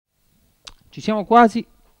Ci siamo quasi.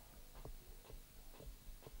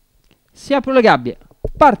 Si aprono le gabbie.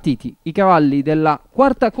 Partiti i cavalli della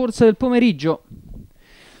quarta corsa del pomeriggio.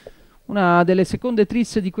 Una delle seconde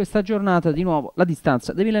tris di questa giornata, di nuovo la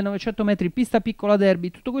distanza dei 1900 metri, pista piccola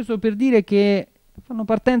derby. Tutto questo per dire che fanno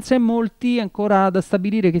partenza in molti, ancora da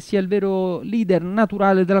stabilire che sia il vero leader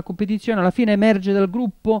naturale della competizione. Alla fine emerge dal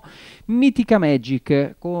gruppo Mythica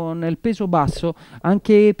Magic con il peso basso,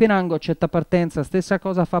 anche Penango accetta partenza, stessa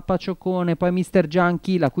cosa fa Pacioccone, poi Mr.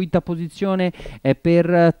 Junkie, la quinta posizione è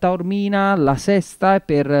per Taormina, la sesta è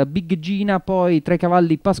per Big Gina, poi tra i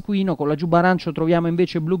cavalli Pasquino, con la giubba arancio troviamo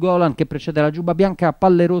invece Blue Golan che precede la giubba bianca,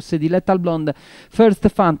 palle rosse di Lethal Blonde, First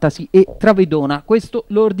Fantasy e Travedona. Questo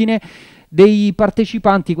l'ordine dei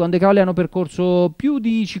partecipanti quando i cavalli hanno percorso più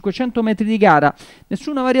di 500 metri di gara.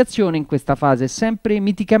 Nessuna variazione in questa fase, sempre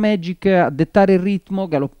Mythica Magic a dettare il ritmo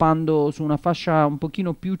galoppando su una fascia un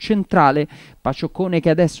pochino più centrale, Pacioccone che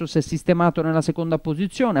adesso si è sistemato nella seconda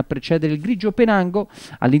posizione a precedere il grigio Penango.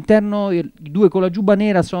 All'interno i due con la giubba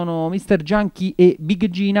nera sono Mr. Junkie e Big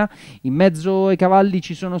Gina, in mezzo ai cavalli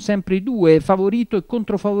ci sono sempre i due, favorito e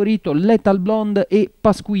controfavorito, Lethal Blonde e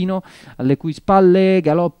Pasquino, alle cui spalle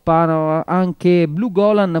galoppano anche Blue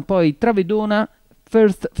Golan, poi Travedona,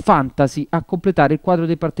 First Fantasy a completare il quadro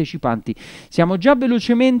dei partecipanti. Siamo già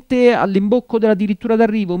velocemente all'imbocco della dirittura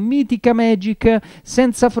d'arrivo. Mythica Magic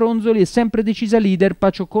senza fronzoli e sempre decisa leader,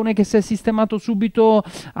 Pacioccone che si è sistemato subito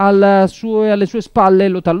alle sue spalle,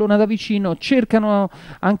 lo tallona da vicino, cercano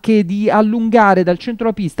anche di allungare dal centro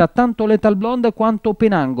della pista tanto Lethal Blonde quanto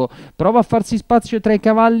Penango, prova a farsi spazio tra i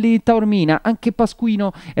cavalli Taormina, anche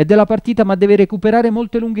Pasquino è della partita ma deve recuperare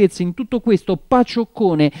molte lunghezze. In tutto questo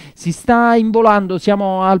Pacioccone si sta involando,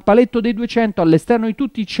 siamo al paletto dei 200, all'esterno di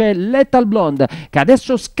tutti c'è Lethal Blonde che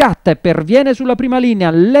adesso scatta e perviene sulla prima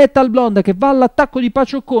linea, Lethal Blonde che va all'attacco di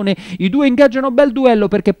Pacioccone, i due ingaggiano bel duello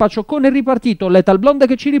perché Pacioccone è ripartito, Lethal Blonde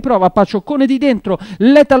che ci riprova, Pacioccone di dentro,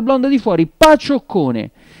 Lethal Blonde di fuori,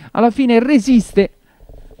 Pacioccone alla fine resiste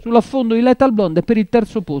sull'affondo di Lethal Blonde per il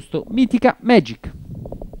terzo posto, Mythica Magic.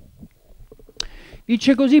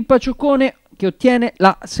 Vince così Pacioccone che ottiene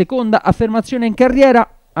la seconda affermazione in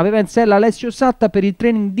carriera. Aveva in sella Alessio Satta per il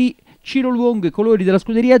training di Ciro Luong, colori della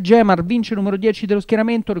scuderia Gemar, vince numero 10 dello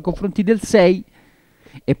schieramento nei confronti del 6.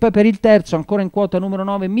 E poi per il terzo, ancora in quota numero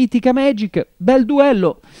 9, Mythica Magic, bel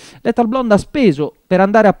duello. Lethal Blonde ha speso per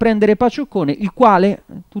andare a prendere Pacioccone, il quale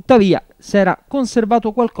tuttavia si era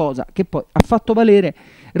conservato qualcosa che poi ha fatto valere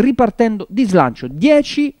ripartendo di slancio.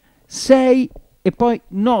 10, 6 e poi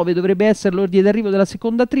 9 dovrebbe essere l'ordine d'arrivo della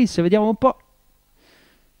seconda tris, vediamo un po'.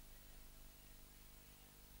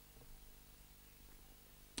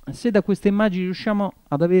 Se da queste immagini riusciamo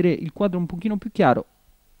ad avere il quadro un pochino più chiaro,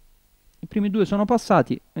 i primi due sono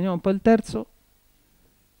passati, vediamo un po' il terzo.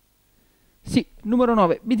 Sì, numero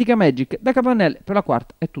 9, Mythica Magic, da Capannelle per la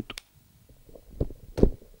quarta è tutto.